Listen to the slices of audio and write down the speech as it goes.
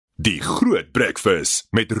Die Groot Breakfast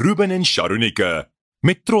met Ruben en Sharonike.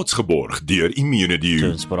 Met trots geborg deur Immunity.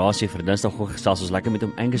 So, inspirasie vir Dinsdagoggend gesels ons lekker met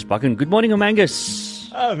Angus Buchan. Good morning, Angus.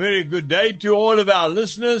 A very good day to all of our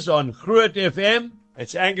listeners on Groot FM.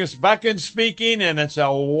 It's Angus Buchan speaking, and it's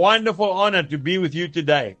a wonderful honor to be with you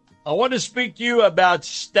today. I want to speak to you about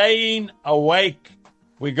staying awake.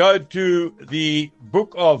 We go to the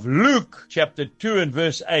book of Luke, chapter 2 and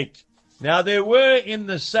verse 8. Now there were in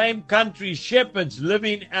the same country shepherds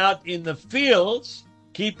living out in the fields,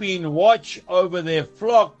 keeping watch over their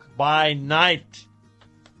flock by night.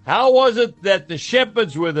 How was it that the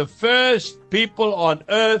shepherds were the first people on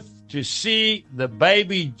earth to see the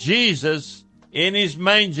baby Jesus in his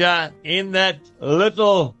manger in that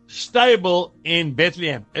little stable in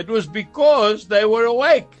Bethlehem? It was because they were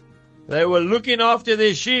awake. They were looking after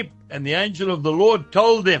their sheep, and the angel of the Lord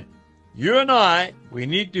told them, you and I, we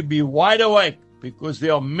need to be wide awake because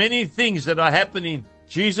there are many things that are happening.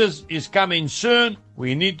 Jesus is coming soon.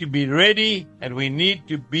 We need to be ready, and we need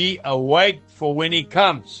to be awake for when he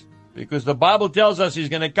comes. Because the Bible tells us he's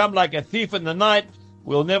going to come like a thief in the night.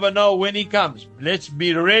 We'll never know when he comes. Let's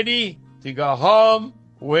be ready to go home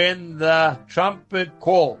when the trumpet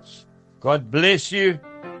calls. God bless you.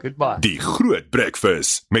 Goodbye. Die Groot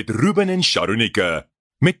Breakfast met Ruben en Sharonike.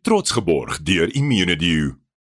 Met trots geborg deur Immunity.